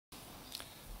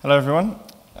Hello, everyone.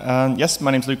 Yes, my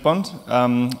name's Luke Bond.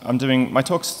 I'm doing my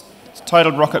talk's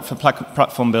titled "Rocket for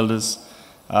Platform Builders."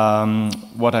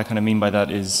 What I kind of mean by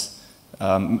that is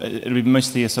it'll be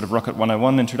mostly a sort of Rocket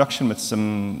 101 introduction with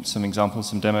some examples,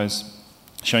 some demos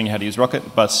showing you how to use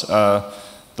Rocket. But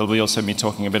there'll be also me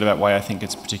talking a bit about why I think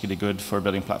it's particularly good for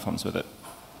building platforms with it.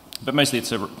 But mostly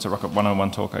it's a Rocket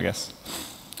 101 talk, I guess.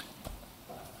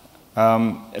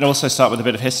 It'll also start with a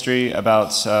bit of history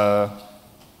about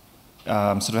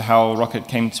sort of how Rocket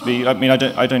came to be. I mean,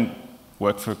 I don't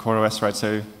work for CoreOS, right?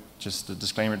 So just a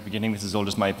disclaimer at the beginning, this is all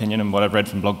just my opinion and what I've read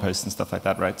from blog posts and stuff like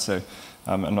that, right? So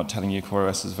I'm not telling you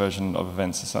CoreOS's version of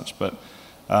events as such, but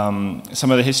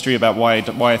some of the history about why I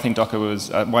think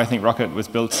why I think Rocket was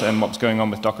built and what was going on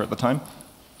with Docker at the time.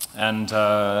 And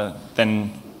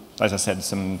then, as I said,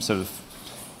 some sort of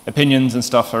opinions and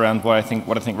stuff around what I think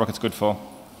Rocket's good for.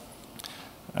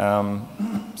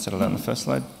 Settle that on the first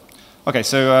slide. Okay,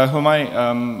 so who am I?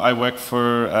 I work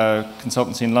for a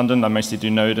consultancy in London. I mostly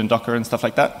do Node and Docker and stuff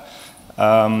like that,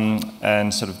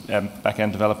 and sort of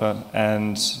back-end developer.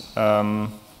 And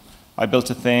I built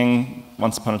a thing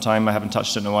once upon a time, I haven't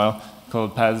touched it in a while,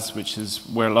 called PaaS, which is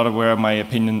where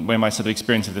my sort of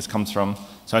experience of this comes from.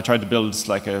 So I tried to build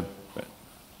like a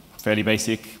fairly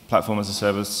basic platform as a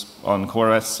service on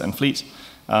CoreOS and Fleet,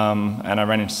 and I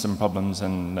ran into some problems,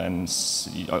 and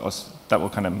that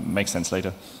will kind of make sense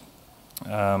later.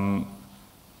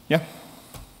 Yeah.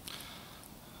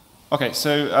 Okay,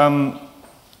 so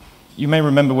you may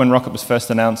remember when Rocket was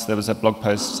first announced, there was a blog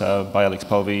post by Alex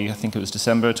Polvi, I think it was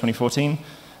December 2014,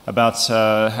 about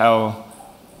how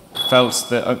felt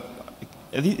that...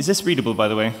 is this readable, by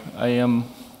the way?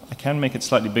 I can make it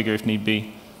slightly bigger if need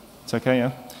be. It's okay,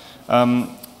 yeah?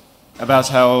 About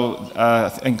how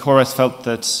and CoreOS felt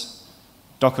that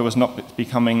Docker was not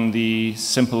becoming the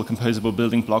simple composable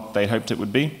building block they hoped it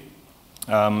would be.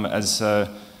 As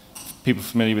people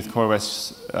familiar with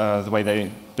CoreOS, the way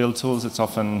they build tools, it's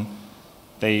often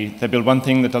they build one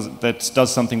thing that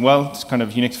does something well. It's kind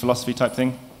of Unix philosophy type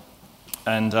thing,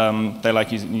 and they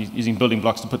like using building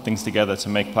blocks to put things together to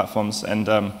make platforms. And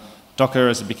Docker,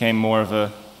 as it became more of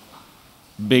a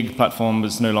big platform,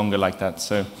 was no longer like that.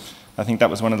 So I think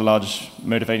that was one of the large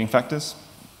motivating factors.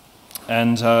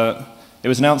 And it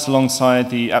was announced alongside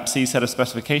the AppC set of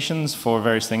specifications for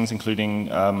various things, including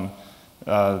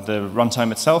the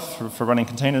runtime itself for running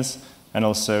containers, and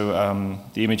also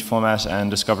the image format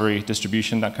and discovery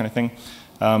distribution, that kind of thing.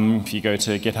 If you go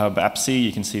to GitHub AppC,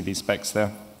 you can see these specs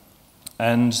there.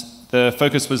 And the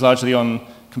focus was largely on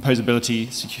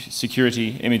composability,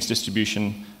 security, image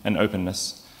distribution, and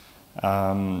openness.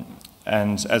 And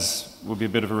as will be a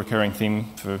bit of a recurring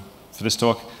theme for this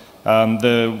talk,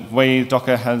 the way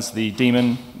Docker has the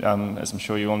daemon, as I'm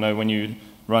sure you all know, when you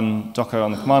run Docker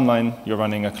on the command line, you're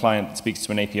running a client that speaks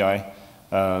to an API,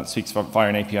 speaks via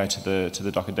an API to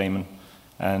the Docker daemon,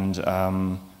 and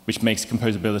which makes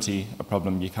composability a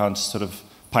problem. You can't sort of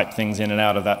pipe things in and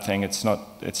out of that thing. It's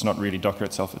not really Docker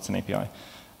itself. It's an API.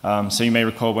 So you may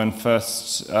recall when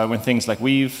things like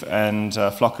Weave and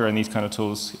Flocker and these kind of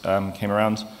tools came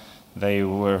around, they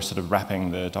were sort of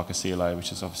wrapping the Docker CLI,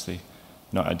 which is obviously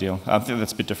not ideal. I think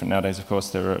that's a bit different nowadays. Of course,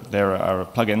 there are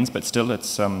plugins, but still,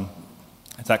 it's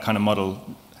that kind of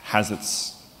model has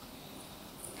its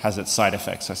side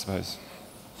effects, I suppose.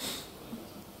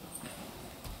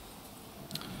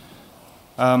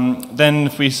 Then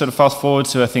if we sort of fast forward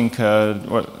to, I think,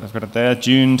 what I've got up there,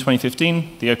 June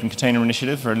 2015, the Open Container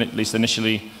Initiative, or at least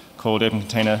initially called Open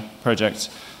Container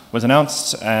Project, was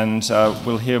announced, and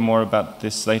we'll hear more about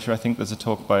this later. I think there's a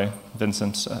talk by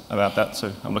Vincent about that,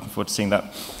 so I'm looking forward to seeing that.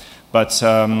 But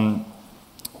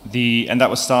and that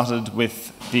was started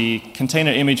with the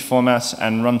container image format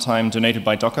and runtime donated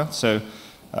by Docker. So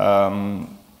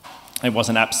it was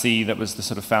an AppC that was the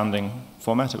sort of founding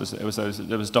format. It was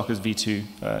Docker's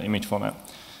V2 image format.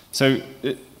 So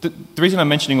the reason I'm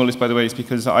mentioning all this, by the way, is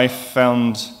because I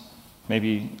found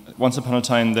maybe once upon a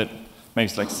time that maybe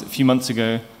it's like a few months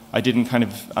ago, I didn't kind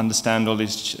of understand all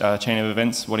these chain of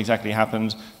events, what exactly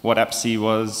happened, what AppC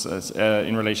was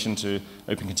in relation to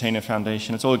Open Container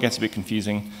Foundation. It all gets a bit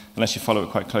confusing unless you follow it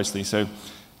quite closely. So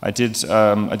I did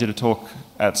a talk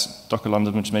at Docker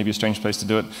London, which may be a strange place to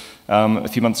do it, a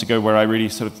few months ago, where I really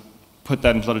sort of put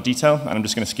that into a lot of detail, and I'm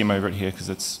just going to skim over it here because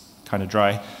it's kind of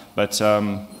dry. But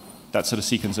that sort of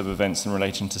sequence of events in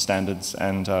relation to standards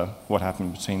and what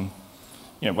happened between,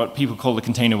 what people call the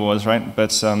container wars, right?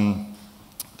 But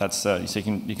that's so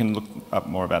you can look up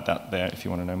more about that there if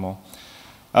you want to know more.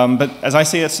 But as I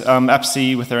see it,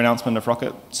 AppC, with their announcement of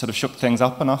Rocket, sort of shook things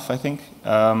up enough, I think,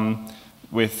 so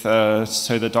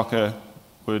that Docker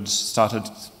would started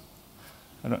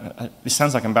this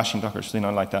sounds like I'm bashing Docker, it's really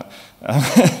not like that.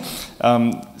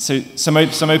 So some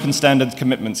open standard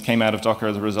commitments came out of Docker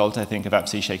as a result, I think, of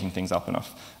AppC shaking things up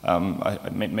enough.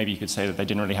 Maybe you could say that they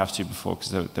didn't really have to before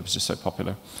because they was just so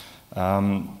popular.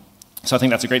 So I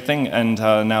think that's a great thing, and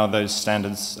now those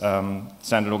standards,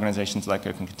 standard organizations like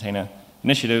Open Container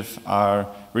Initiative are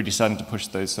really starting to push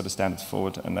those sort of standards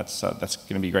forward, and that's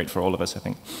going to be great for all of us, I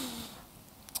think.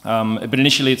 But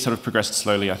initially, it sort of progressed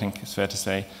slowly, I think it's fair to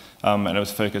say, and it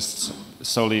was focused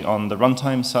solely on the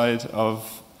runtime side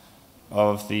of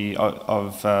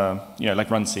like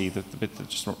runc, the bit that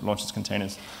just launches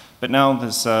containers. But now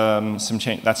there's some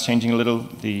change. That's changing a little.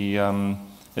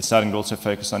 It's starting to also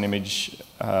focus on image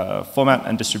format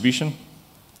and distribution.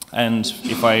 And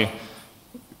if I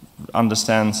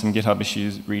understand some GitHub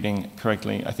issues reading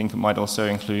correctly, I think it might also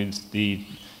include the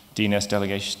DNS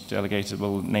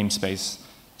delegatable namespace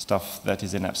stuff that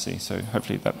is in AppC. So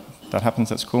hopefully that happens,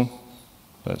 that's cool.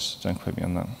 But don't quote me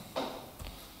on that.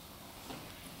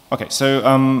 Okay,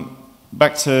 so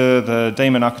back to the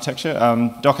daemon architecture.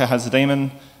 Docker has a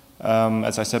daemon,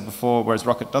 as I said before, whereas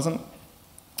Rocket doesn't.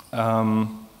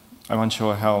 I'm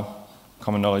unsure how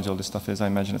common knowledge all this stuff is. I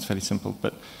imagine it's fairly simple.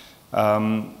 But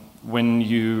when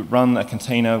you run a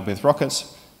container with Rocket,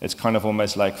 it's kind of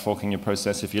almost like forking your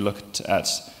process. If you looked at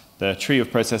the tree of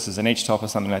processes in HTOP or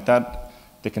something like that,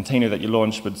 the container that you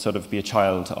launch would sort of be a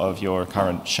child of your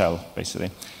current shell,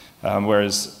 basically.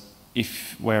 Whereas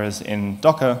in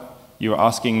Docker, you're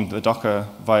asking the Docker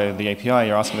via the API,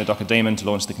 you're asking the Docker daemon to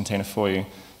launch the container for you,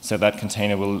 so that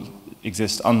container will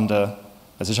exist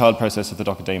as a child process of the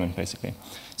Docker daemon, basically.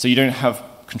 So you don't have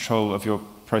control of your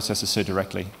processes so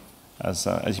directly as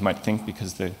you might think,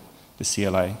 because the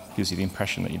CLI gives you the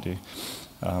impression that you do.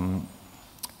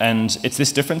 And it's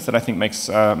this difference that I think makes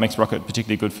Rocket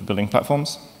particularly good for building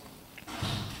platforms.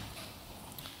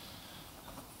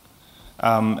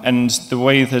 And the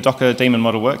way the Docker daemon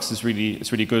model works is really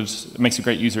good. It makes a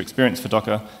great user experience for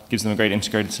Docker, gives them a great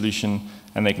integrated solution,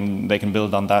 and they can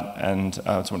build on that. And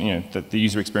the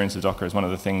user experience of Docker is one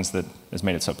of the things that has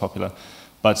made it so popular.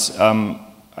 But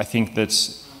I think that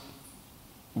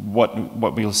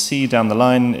what we'll see down the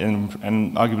line,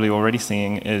 and arguably already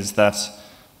seeing, is that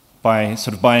by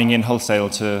sort of buying in wholesale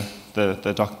to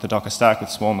the Docker stack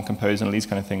with Swarm and Compose and all these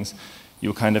kind of things,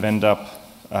 you'll kind of end up,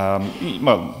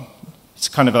 well, it's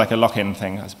kind of like a lock-in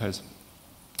thing, I suppose.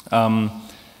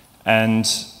 And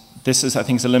this is, I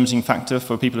think, is a limiting factor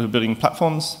for people who are building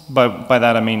platforms. By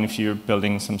that, I mean if you're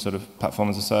building some sort of platform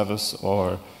as a service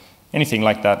or anything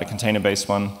like that, a container-based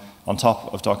one on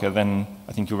top of Docker, then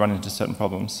I think you'll run into certain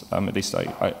problems. At least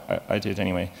I did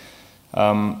anyway.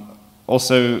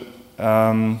 So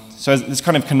this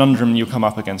kind of conundrum you'll come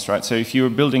up against, right? So if you're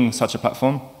building such a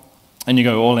platform and you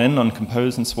go all in on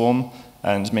Compose and Swarm,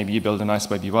 and maybe you build a nice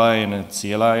web UI and a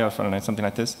CLI or I don't know, something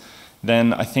like this,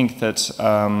 then I think that,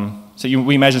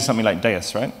 we measure something like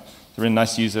Deis, right? So we're a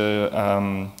nice user,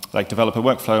 like developer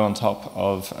workflow on top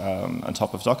of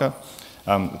Docker.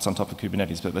 It's on top of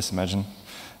Kubernetes, but let's imagine.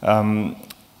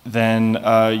 Then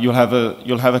you'll have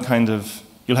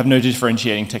no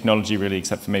differentiating technology really,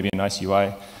 except for maybe a nice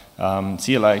UI.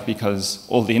 CLI, because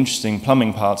all the interesting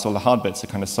plumbing parts, all the hard bits are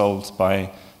kind of solved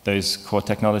by those core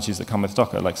technologies that come with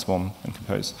Docker, like Swarm and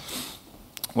Compose.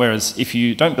 Whereas if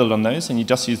you don't build on those and you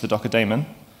just use the Docker daemon,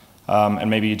 and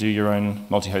maybe you do your own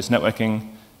multi-host networking,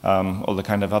 all the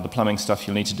kind of other plumbing stuff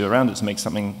you'll need to do around it to make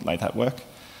something like that work,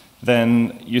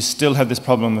 then you still have this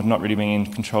problem of not really being in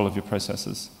control of your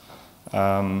processes.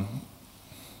 And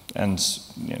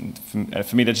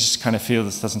for me, that just kind of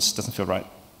feels, doesn't feel right.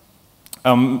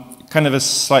 Kind of a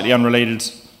slightly unrelated,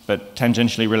 but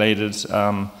tangentially related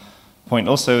point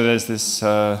also, there's this,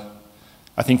 I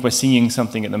think we're seeing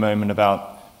something at the moment about,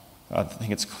 I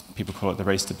think people call it the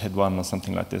race to PID 1 or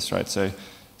something like this, right? So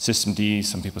systemd,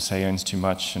 some people say owns too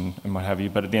much and what have you,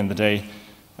 but at the end of the day,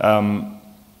 I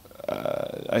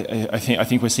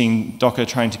think we're seeing Docker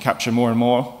trying to capture more and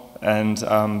more and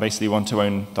basically want to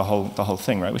own the whole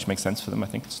thing, right? Which makes sense for them, I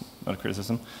think. It's not a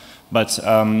criticism. But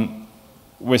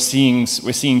we're seeing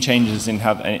changes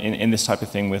in this type of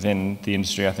thing within the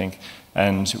industry, I think,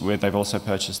 and they've also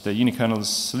purchased the unikernel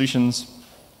solutions.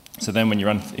 So then when you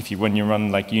run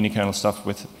like unikernel stuff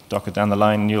with Docker down the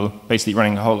line, you're basically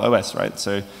running a whole OS, right?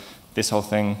 So this whole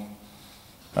thing,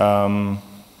 how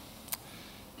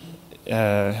do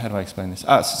I explain this?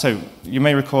 So you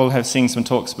may recall seeing some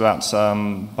talks about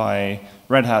by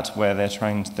Red Hat where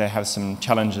they have some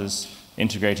challenges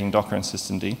integrating Docker and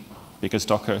systemd, because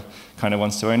Docker kind of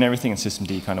wants to own everything and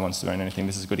systemd kind of wants to own anything.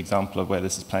 This is a good example of where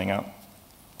this is playing out.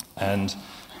 And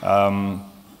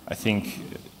I think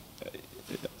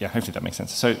yeah, hopefully that makes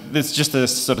sense. So there's just a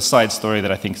sort of side story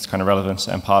that I think is kind of relevant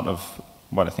and part of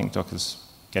what I think Docker's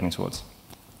getting towards.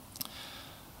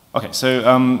 Okay, so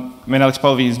Alex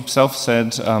Polvi himself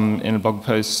said in a blog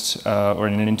post, or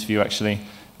in an interview actually,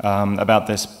 about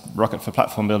this Rocket for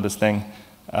Platform Builders thing.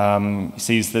 He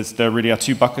sees that there really are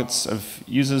two buckets of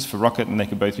users for Rocket, and they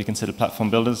could both be considered platform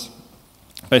builders.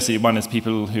 Basically, one is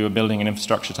people who are building an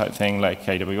infrastructure type thing like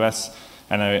AWS,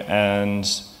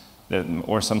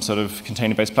 or some sort of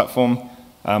container-based platform,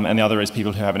 and the other is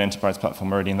people who have an enterprise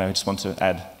platform already and they just want to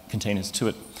add containers to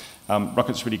it.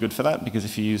 Rocket's really good for that, because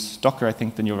if you use Docker, I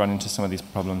think, then you'll run into some of these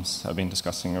problems I've been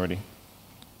discussing already.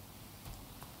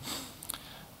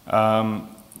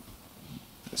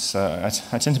 So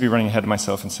I tend to be running ahead of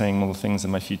myself and saying all the things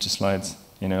in my future slides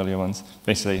in earlier ones,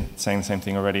 basically saying the same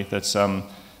thing already, that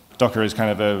Docker is kind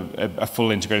of a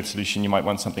full integrated solution. You might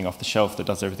want something off the shelf that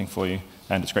does everything for you,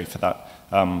 and it's great for that,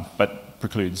 but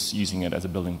precludes using it as a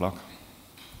building block.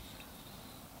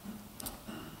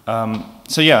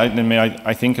 So yeah,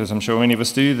 I think, as I'm sure many of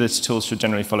us do, that tools should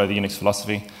generally follow the Unix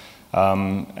philosophy.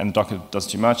 And Docker does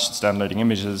too much. It's downloading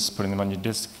images, putting them on your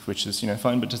disk, which is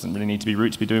fine, but doesn't really need to be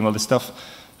root to be doing all this stuff.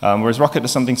 Whereas Rocket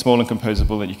is something small and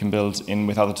composable that you can build in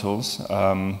with other tools.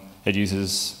 It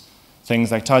uses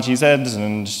things like TarGZ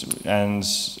and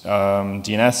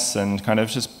DNS and kind of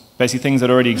just basic things that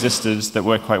already existed that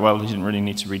work quite well that you didn't really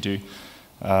need to redo.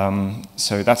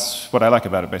 So that's what I like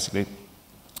about it, basically.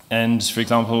 And for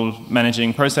example,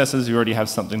 managing processes, you already have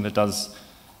something that does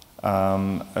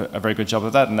a very good job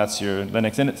of that, and that's your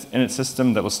Linux init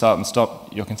system that will start and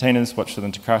stop your containers, watch for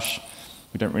them to crash.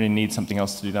 We don't really need something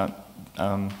else to do that.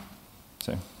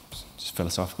 So just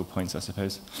philosophical points, I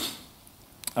suppose.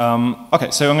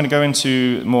 Okay, so I'm going to go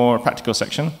into a more practical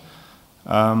section.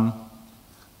 We'll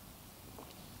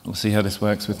see how this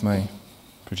works with my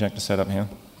projector setup here.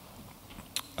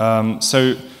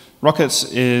 So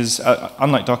Rocket is,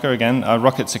 unlike Docker again,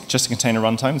 Rocket's just a container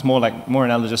runtime. It's more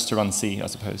analogous to run C, I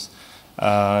suppose.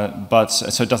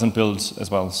 So it doesn't build as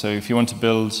well. So if you want to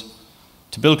build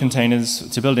containers,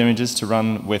 to build images to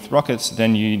run with Rocket,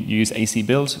 then you use AC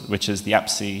build, which is the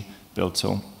AppC build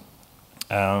tool.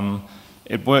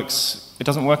 It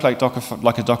doesn't work like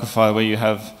a Docker file where you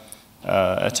have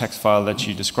a text file that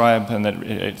you describe and that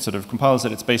it sort of compiles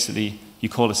it. It's basically, you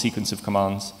call a sequence of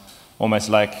commands. Almost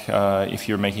like if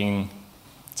you're making,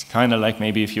 it's kind of like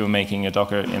maybe if you were making a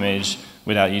Docker image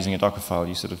without using a Docker file,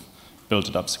 you sort of build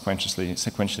it up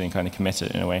sequentially and kind of commit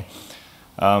it in a way.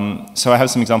 So I have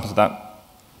some examples of that.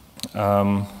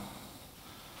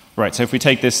 Right, so if we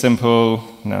take this simple,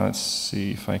 now let's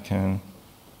see if I can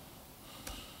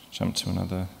jump to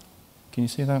another. Can you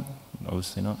see that?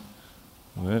 Obviously not.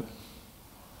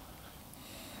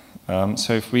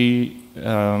 So if we,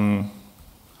 I'm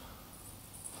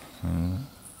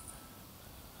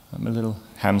a little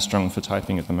hamstrung for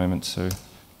typing at the moment, so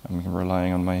I'm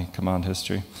relying on my command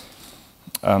history.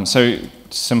 So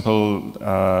simple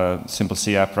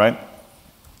C app, right?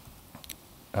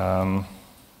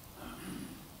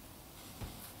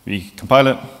 We compile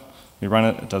it, we run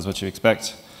it, it does what you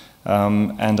expect.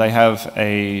 And I have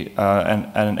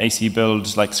an AC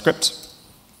build like script,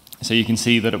 so you can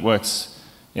see that it works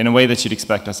in a way that you'd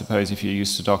expect, I suppose, if you're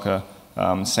used to Docker.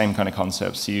 Same kind of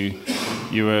concepts.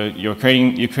 You're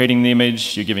creating the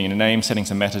image, you're giving it a name, setting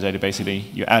some metadata basically.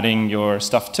 You're adding your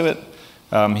stuff to it.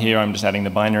 Here I'm just adding the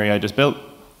binary I just built.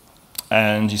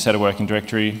 And you set a working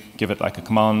directory, give it like a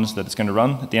command that it's going to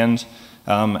run at the end.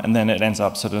 And then it ends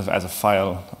up sort of as a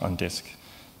file on disk.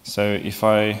 So if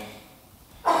I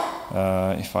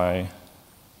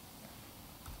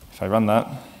run that,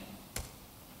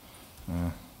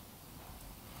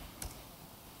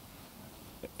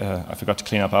 I forgot to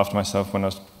clean up after myself when I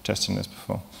was testing this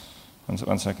before.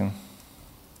 One second.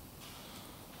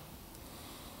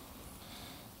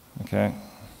 Okay,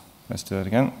 let's do it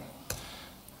again.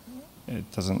 It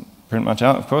doesn't print much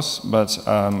out, of course, but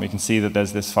we can see that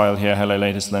there's this file here, hello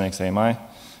latest Linux AMI,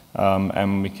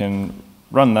 and we can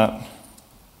run that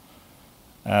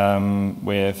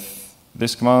with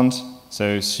this command.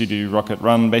 So sudo rocket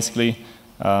run, basically.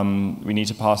 We need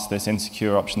to pass this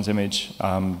insecure options image,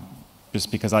 just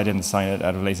because I didn't sign it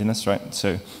out of laziness, right?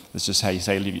 So that's just how you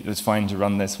say it's fine to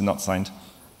run this, but not signed.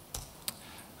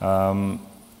 There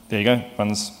you go,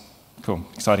 runs. Cool,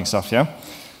 exciting stuff, yeah?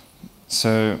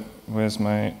 So where's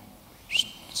my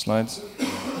slides?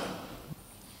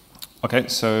 Okay,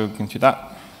 so going through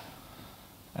that.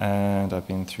 And I've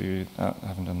been through that, I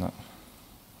haven't done that.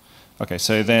 Okay,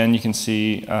 so then you can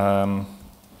see right,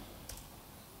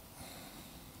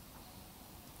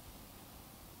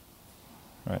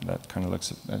 that kind of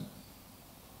looks at that.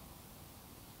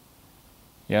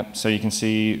 Yep, so you can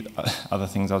see other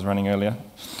things I was running earlier.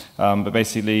 But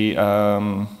basically,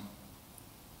 where's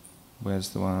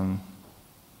the one?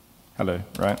 Hello,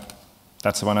 right?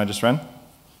 That's the one I just ran.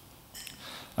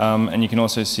 And you can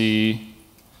also see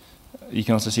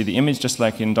the image, just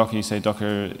like in Docker, you say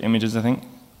Docker images, I think.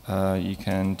 You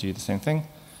can do the same thing.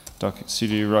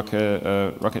 Sudo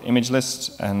rocket image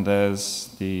list, and there's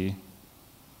the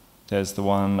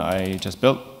one I just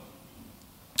built.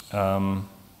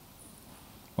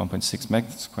 1.6 meg,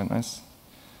 that's quite nice.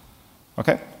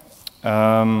 Okay.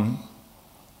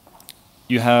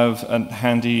 You have a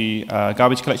handy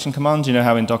garbage collection command. You know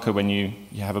how in Docker, when you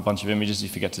have a bunch of images, you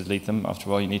forget to delete them. After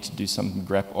a while, you need to do some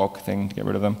grep awk thing to get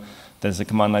rid of them. There's a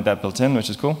command like that built in, which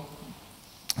is cool.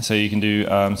 So you can do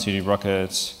sudo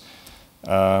rocket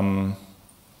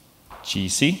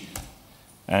gc,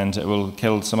 and it will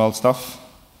kill some old stuff.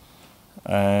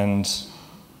 And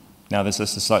now this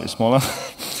list is slightly smaller.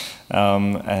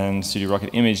 And sudo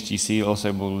rocket image gc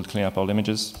also will clean up old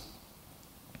images.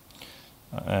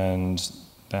 And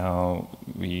now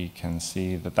we can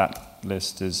see that that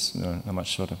list is not much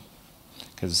shorter,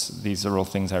 because these are all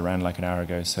things I ran like an hour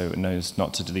ago, so it knows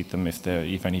not to delete them if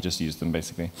you've only just used them,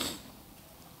 basically.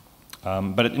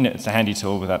 But it's a handy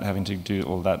tool without having to do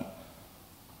all that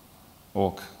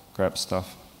awk grep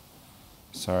stuff.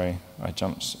 Sorry, I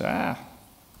jumped. I'm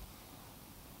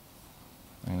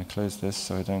going to close this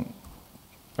so I don't.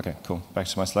 Okay, cool. Back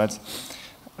to my slides.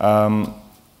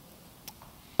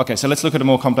 Okay, so let's look at a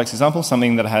more complex example,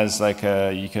 something that has like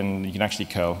you can actually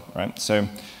curl, right? So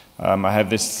I have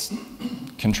this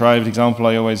contrived example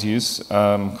I always use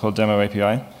called Demo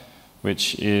API,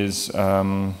 which is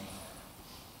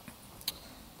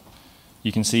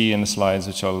you can see in the slides,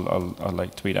 which I'll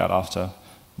like tweet out after,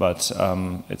 but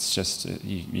it's just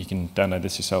you can download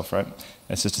this yourself, right?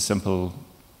 It's just a simple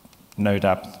Node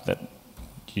app that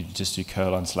you just do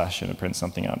curl on / and it prints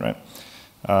something out, right?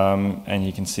 And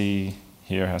you can see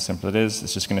here how simple it is.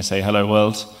 It's just going to say hello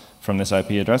world from this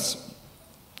IP address.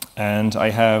 And I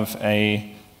have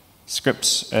a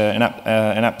script, an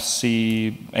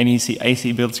AC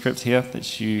build script here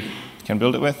that you can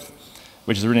build it with,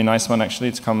 which is a really nice one actually.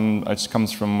 It just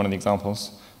comes from one of the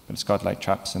examples, but it's got like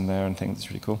traps in there and things. It's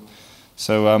really cool.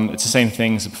 So it's the same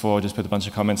thing as before, just put a bunch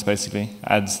of comments basically.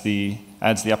 Adds the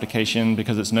application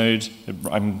because it's Node.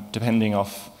 I'm depending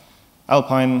off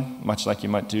Alpine, much like you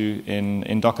might do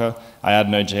in Docker. I add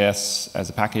Node.js as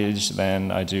a package,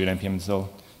 then I do an npm install.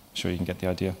 I'm sure you can get the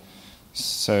idea.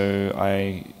 So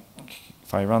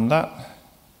if I run that,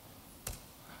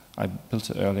 I built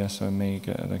it earlier, so I may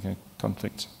get like a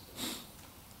conflict.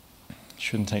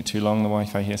 Shouldn't take too long. The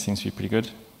Wi-Fi here seems to be pretty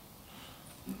good.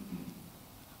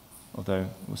 Although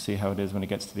we'll see how it is when it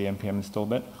gets to the npm install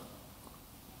bit,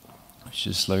 which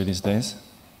is slow these days.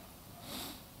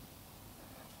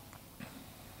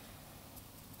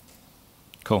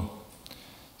 Cool.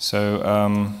 So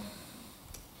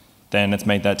then let's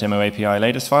make that demo API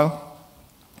latest file,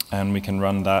 and we can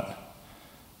run that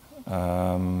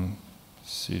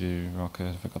sudo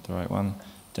rocket, if I got the right one,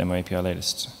 demo API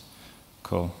latest.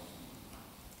 Cool.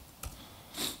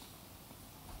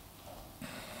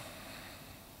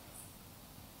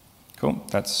 Cool.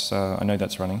 That's I know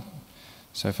that's running.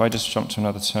 So if I just jump to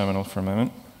another terminal for a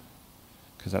moment,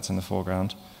 because that's in the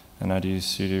foreground, and I do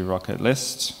sudo rocket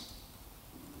list.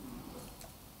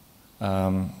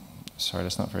 Sorry,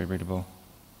 that's not very readable.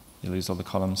 You lose all the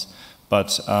columns.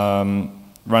 But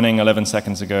running 11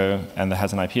 seconds ago, and that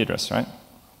has an IP address, right?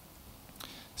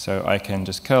 So I can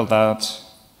just curl that,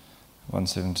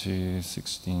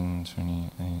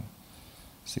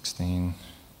 172.16.28.16.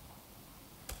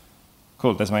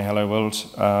 Cool, there's my hello world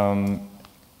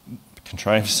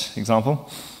contrived example.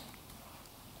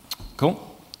 Cool.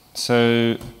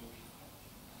 So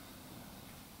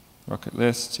rocket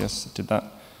list, yes, I did that.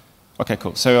 Okay,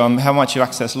 cool. So how much you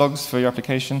access logs for your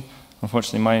application?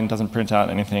 Unfortunately, mine doesn't print out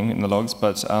anything in the logs,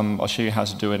 but I'll show you how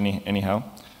to do it anyhow.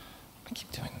 I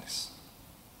keep doing this.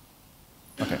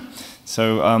 Okay.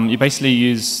 So you basically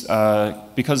use,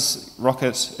 because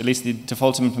Rocket, at least the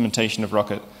default implementation of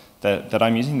Rocket that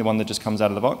I'm using, the one that just comes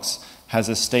out of the box, has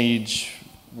a stage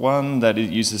 1 that it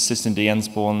uses systemd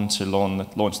nspawn to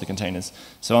launch the containers.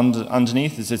 So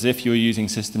underneath is as if you're using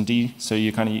systemd, so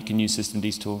you can use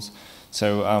systemd's tools.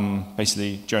 So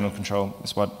basically, journal control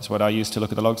is what I use to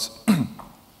look at the logs.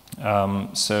 And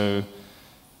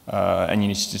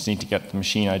you just need to get the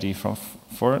machine ID for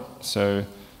it. So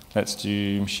let's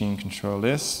do machine control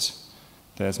list.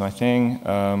 There's my thing.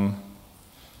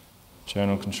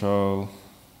 Journal control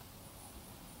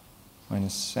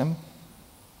 -m.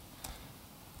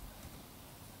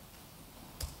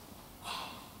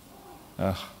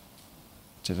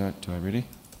 Do I really?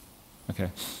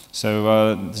 Okay.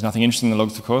 So there's nothing interesting in the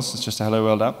logs, of course. It's just a hello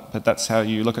world app, but that's how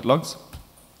you look at logs.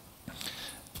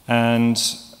 And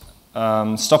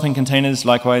stopping containers,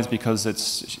 likewise, because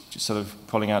it's sort of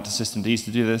calling out to systemds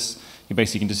to do this. You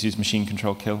basically can just use machine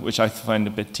control kill, which I find a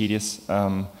bit tedious.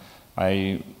 I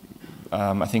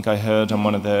think I heard on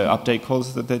one of the update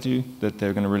calls that they do that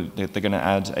they're going to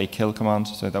add a kill command,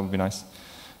 so that would be nice.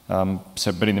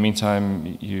 But in the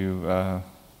meantime, you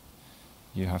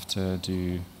have to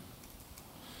do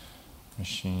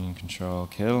machine control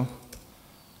kill,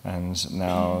 and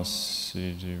now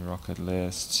sudo rocket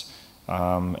list.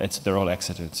 They're all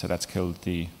exited, so that's killed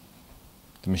the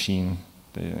machine,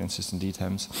 the insystemd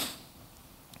terms.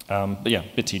 But yeah,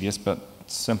 a bit tedious, but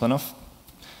simple enough.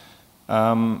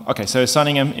 Okay, so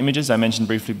assigning images I mentioned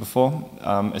briefly before.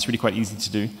 It's really quite easy to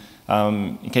do.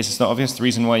 In case it's not obvious, the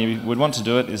reason why you would want to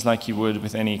do it is like you would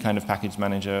with any kind of package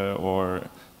manager, or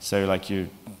so like you're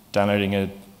downloading a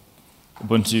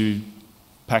Ubuntu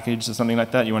package or something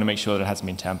like that. You want to make sure that it hasn't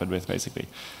been tampered with, basically.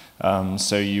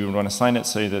 So you want to assign it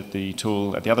so that the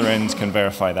tool at the other end can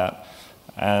verify that.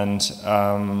 And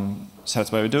so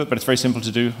that's why we do it, but it's very simple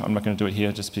to do. I'm not going to do it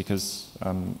here just because,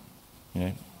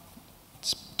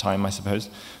 it's time, I suppose.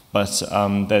 But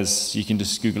you can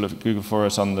just Google for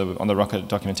it on the Rocket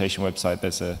documentation website.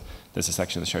 There's a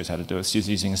section that shows how to do it. It's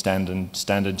using standard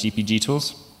GPG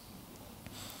tools.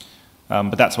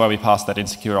 But that's why we pass that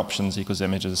insecure options equals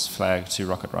images flag to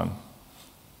Rocket Run.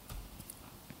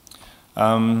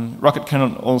 Rocket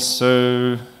can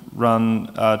also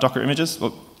run Docker images,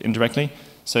 well, indirectly.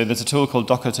 So there's a tool called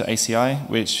Docker to ACI,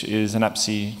 which is an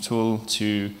AppC tool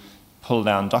to pull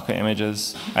down Docker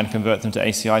images and convert them to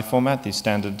ACI format, the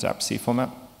standard AppC format.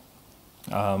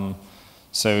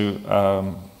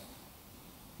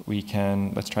 We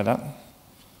can, let's try that.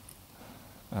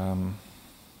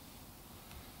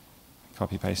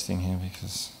 Copy pasting here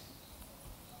because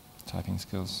typing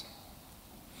skills.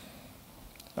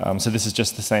 So this is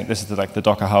just the same. This is like the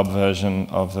Docker Hub version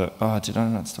of the. Oh, did I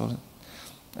not install it?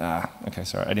 Okay,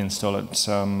 sorry, I didn't install it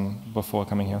before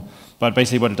coming here. But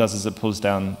basically, what it does is it pulls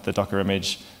down the Docker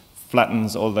image,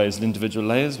 flattens all those individual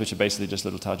layers, which are basically just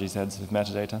little Taji's heads with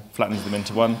metadata, flattens them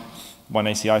into one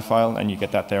ACI file, and you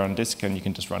get that there on disk, and you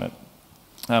can just run it.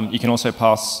 You can also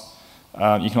pass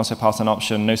an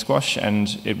option no squash,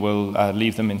 and it will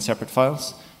leave them in separate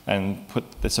files and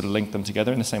sort of link them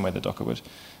together in the same way that Docker would.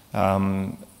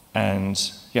 And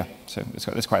yeah, so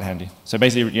it's quite handy. So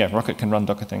basically, yeah, Rocket can run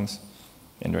Docker things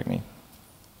indirectly.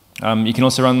 You can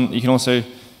also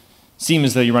seem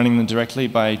as though you're running them directly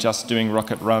by just doing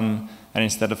Rocket run, and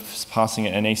instead of passing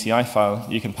it an ACI file,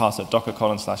 you can pass it docker ://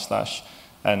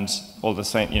 and all the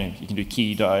same. You can do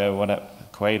key.io, whatever.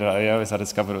 Quay.io, as I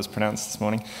discovered it was pronounced this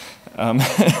morning. And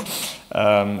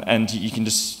you can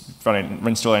just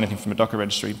install anything from a Docker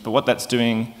registry. But what that's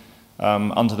doing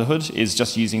under the hood is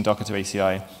just using Docker to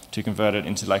ACI to convert it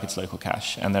into like its local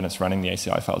cache, and then it's running the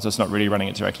ACI file. So it's not really running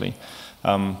it directly.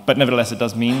 But nevertheless, it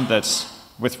does mean that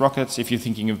with Rocket, if you're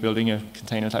thinking of building a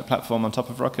container-type platform on top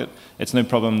of Rocket, it's no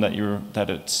problem that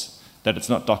it's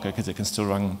not Docker, because it can still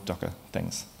run Docker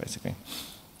things, basically.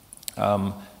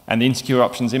 And the insecure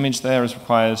options image there is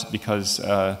required because,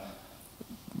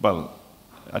 well,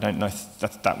 I don't know if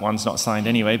that one's not signed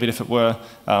anyway, but if it were,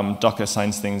 Docker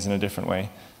signs things in a different way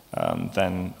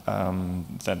than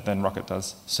Rocket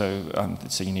does. So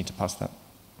you need to pass that.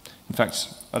 In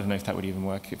fact, I don't know if that would even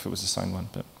work if it was a signed one,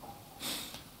 but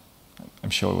I'm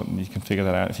sure you can figure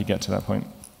that out if you get to that point.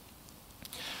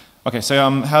 Okay,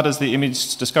 so how does the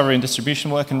image discovery and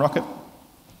distribution work in Rocket?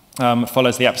 It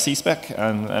follows the AppC spec,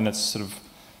 and it's sort of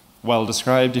well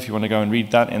described if you want to go and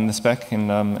read that in the spec.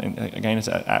 Again, it's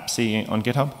at AppC on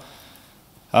GitHub.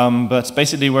 But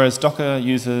basically, whereas Docker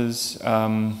uses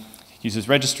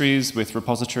registries with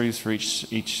repositories for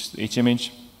each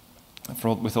image,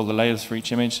 with all the layers for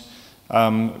each image,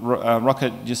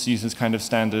 Rocket just uses kind of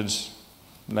standard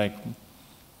like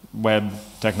web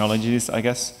technologies, I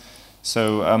guess.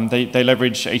 So they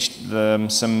leverage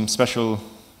some special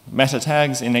meta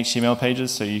tags in HTML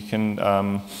pages, so you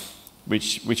can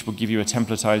which will give you a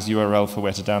templatized URL for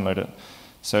where to download it.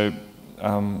 So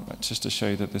just to show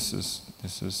you that this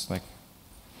is like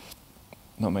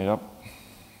not made up.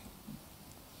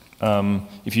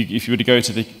 If you were to go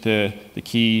to the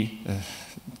key,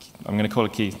 I'm going to call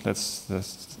it key. That's We're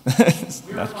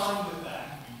fine with that.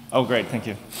 Oh, great, thank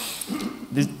you.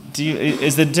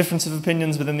 Is there difference of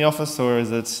opinions within the office, or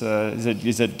is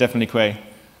it definitely Quay?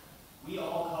 We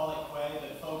all call it Quay,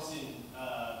 but folks in the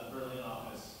Berlin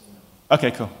office.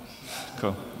 Okay, cool.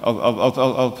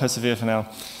 I'll persevere for now.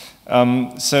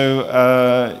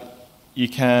 you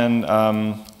can,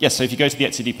 yes, so if you go to the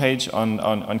etcd page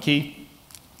on Key,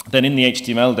 then in the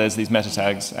HTML there's these meta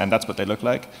tags, and that's what they look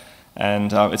like.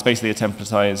 And it's basically a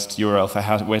templatized URL for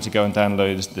where to go and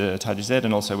download the TidyZ,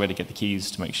 and also where to get the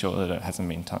keys to make sure that it hasn't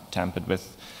been tampered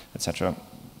with, etc.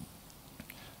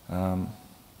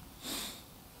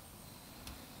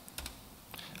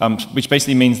 Which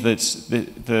basically means that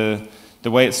the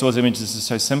way it stores images is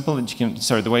so simple that you can,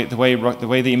 sorry, the way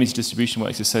the image distribution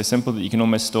works is so simple that you can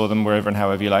almost store them wherever and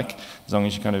however you like, as long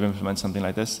as you kind of implement something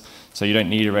like this. So you don't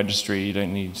need a registry, you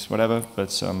don't need whatever,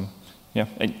 but yeah,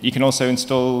 and you can also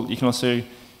install, you can also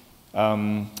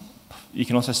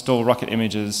store Rocket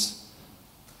images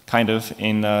kind of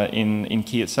in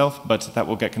Key itself, but that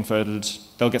will get converted.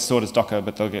 They'll get stored as Docker,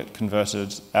 but they'll get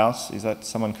converted out. Is that,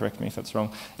 someone correct me if that's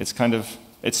wrong? It's kind of,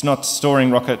 it's not storing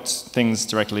Rocket things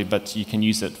directly, but you can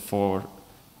use it for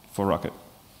Rocket.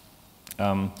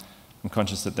 I'm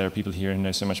conscious that there are people here who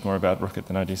know so much more about Rocket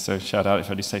than I do, so shout out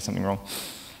if I do say something wrong.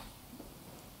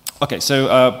 Okay, so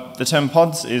the term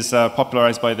pods is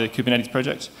popularized by the Kubernetes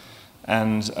project,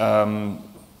 and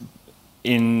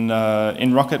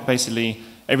in Rocket, basically,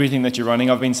 everything that you're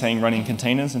running, I've been saying running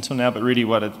containers until now, but really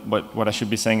what I should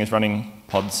be saying is running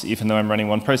pods. Even though I'm running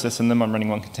one process in them, I'm running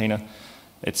one container.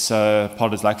 It's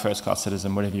pod is like first-class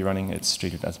citizen, whatever you're running, it's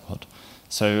treated as a pod.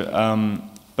 So,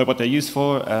 but what they're used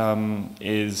for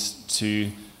is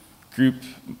to group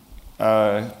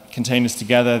containers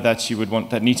together that you would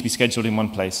want, that need to be scheduled in one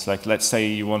place. Like, let's say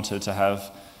you wanted to have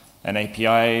an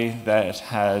API that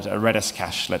had a Redis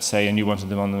cache, let's say, and you wanted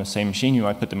them on the same machine, you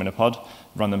might put them in a pod,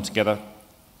 run them together.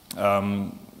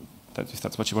 If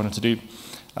that's what you wanted to do.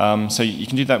 So you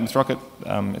can do that with Rocket.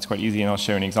 It's quite easy, and I'll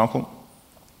show an example.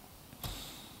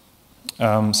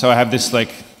 So I have this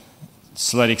like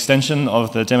slight extension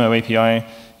of the demo API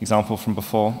example from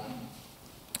before,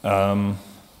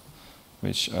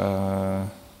 which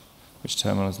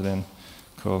terminal is it in?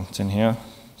 Cool, it's in here.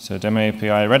 So demo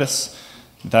API Redis.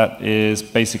 That is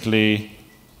basically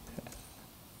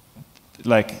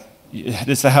like,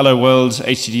 it's the hello world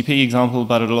HTTP example,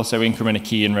 but it'll also increment a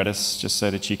key in Redis just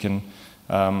so that you can,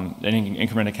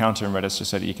 increment a counter in Redis just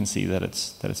so that you can see that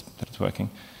it's working.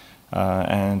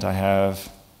 And I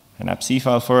have an appc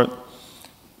file for it.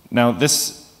 Now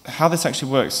how this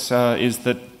actually works is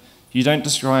that you don't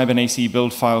describe an AC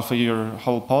build file for your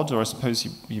whole pod, or I suppose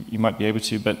you might be able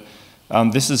to, but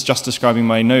this is just describing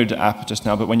my Node app just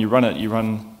now, but when you run it, you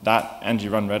run that and you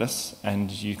run Redis, and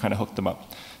you kind of hook them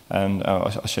up. And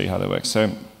I'll show you how that works.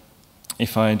 So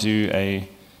if I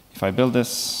build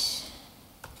this,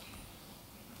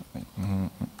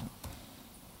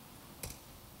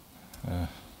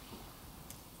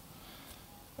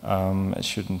 it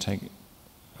shouldn't take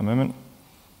a moment.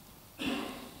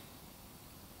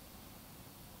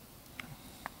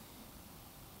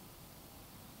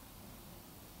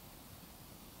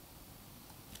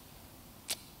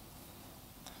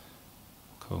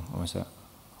 Cool, almost there.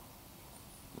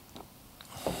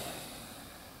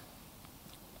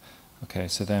 Okay,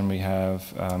 so then we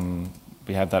have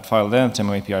that file there,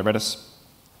 demo API Redis,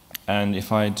 and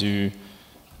if I do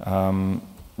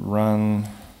run,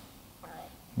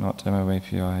 not demo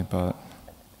API, but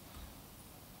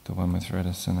the one with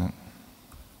Redis in it.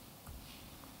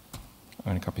 I'm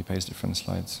going to copy paste it from the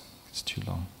slides. It's too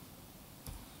long.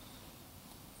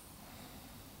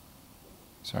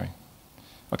 Sorry.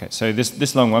 Okay, so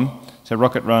this long one. So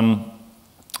Rocket run.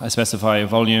 I specify a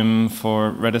volume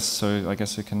for Redis, so I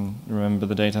guess I can remember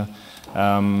the data.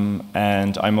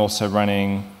 And I'm also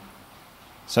running,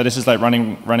 so this is like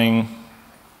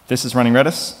this is running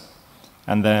Redis,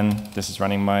 and then this is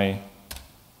running my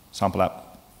sample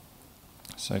app.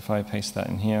 So if I paste that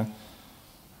in here,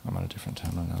 I'm on a different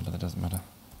terminal now, but that doesn't matter.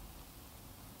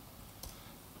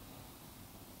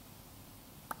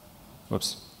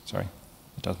 Whoops, sorry,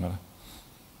 it does matter.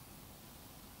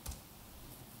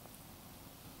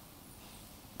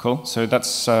 Cool, so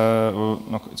that's,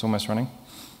 it's almost running.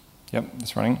 Yep,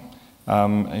 it's running.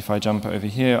 If I jump over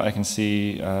here, I can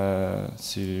see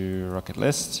sudo rocket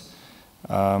list.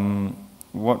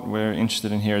 What we're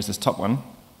interested in here is this top one.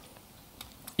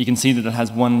 You can see that it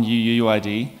has one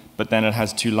UUID, but then it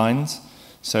has two lines.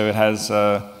 So it has,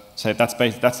 so that's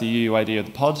the UUID of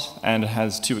the pod, and it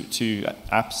has two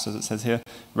apps, as it says here,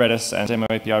 Redis and demo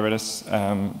API Redis.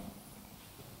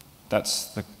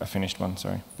 That's a finished one,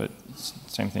 sorry, but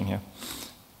same thing here.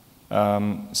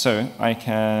 So I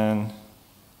can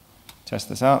test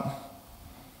this out.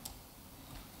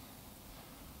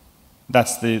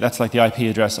 That's like the IP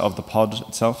address of the pod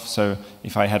itself. So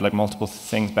if I had like multiple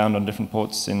things bound on different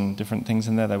ports in different things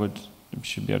in there,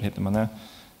 should be able to hit them on there.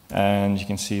 And you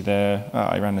can see there,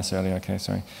 I ran this earlier, okay,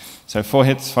 sorry. So 4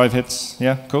 hits, 5 hits,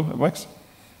 yeah, cool, it works.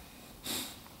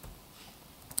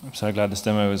 I'm so glad this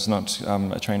demo is not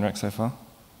a train wreck so far.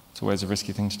 It's always a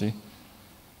risky thing to do.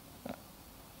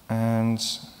 And,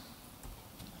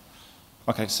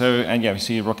 okay, so, and yeah, we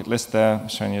see a rocket list there,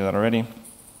 I've shown you that already.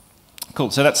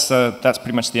 Cool, so that's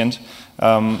pretty much the end.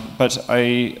 But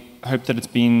I hope that it's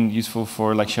been useful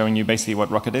for like showing you basically what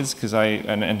Rocket is,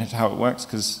 and how it works,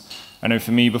 because I know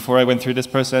for me, before I went through this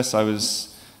process, I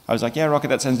was like, yeah, Rocket,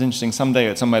 that sounds interesting. Someday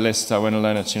it's on my list. I want to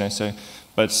learn it, you know. So,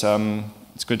 but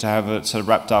it's good to have it sort of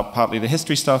wrapped up, partly the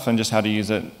history stuff and just how to use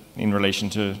it in relation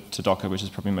to Docker, which is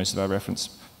probably most of our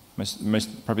reference,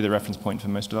 probably the reference point for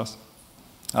most of us.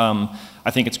 I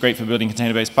think it's great for building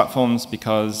container-based platforms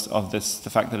because of the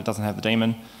fact that it doesn't have the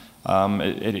daemon.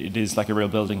 It is like a real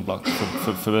building block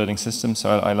for building systems. So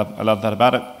I love that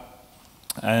about it.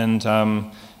 And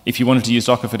if you wanted to use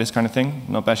Docker for this kind of thing,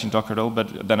 not bashing Docker at all,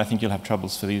 but then I think you'll have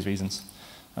troubles for these reasons.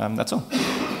 That's all.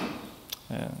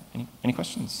 Any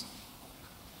questions?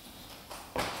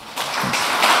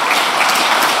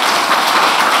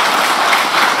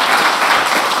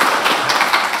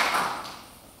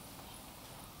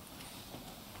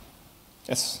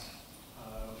 Yes?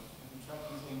 Have you tried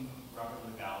using Rocket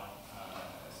without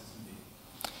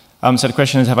systemd? So the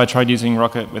question is, have I tried using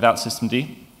Rocket without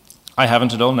systemd? I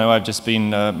haven't at all, no. I've just been,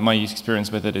 my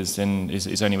experience with it is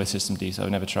only with systemd, so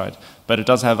I've never tried. But it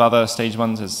does have other stage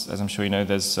ones, as I'm sure you know.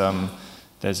 There's a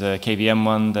KVM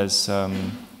one, I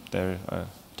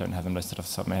don't have them listed off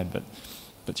the top of my head,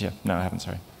 but yeah, no, I haven't,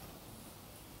 sorry.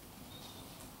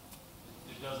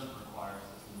 It doesn't require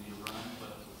systemd to run,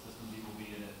 but systemd will be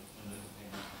in the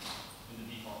container, in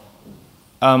the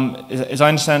default. As I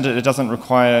understand it, it doesn't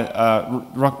require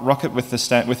Rocket with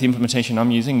the implementation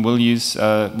I'm using will use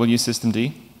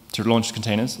systemd to launch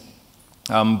containers,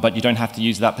 but you don't have to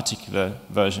use that particular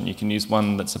version. You can use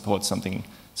one that supports something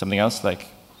else, like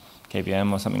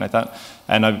KVM or something like that.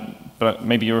 But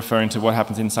maybe you're referring to what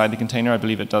happens inside the container. I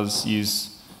believe it does use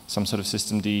some sort of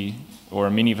systemd or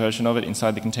a mini version of it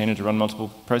inside the container to run multiple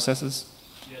processes.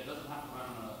 Yeah, it doesn't have to run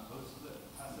on a host that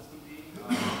has systemd, but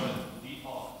the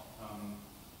default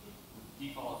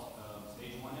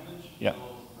stage 1 image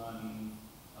will run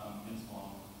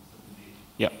install systemd.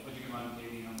 Yeah. But you can run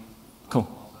KVM cool.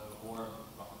 also, or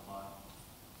Rocketfly.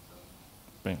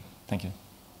 Brilliant, thank you.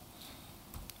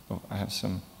 Oh, I have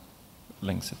some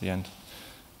links at the end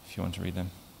if you want to read them.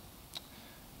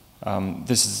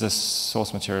 This is the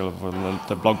source material of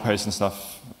the blog posts and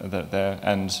stuff there,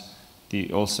 and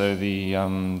also the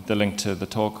link to the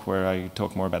talk where I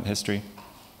talk more about the history.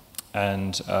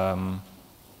 And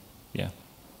yeah,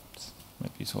 it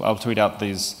might be useful. I'll tweet out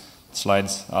these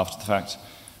slides after the fact.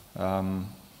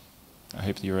 I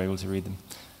hope that you're able to read them.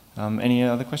 Any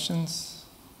other questions?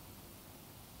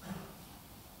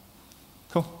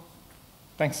 Cool.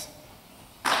 Thanks.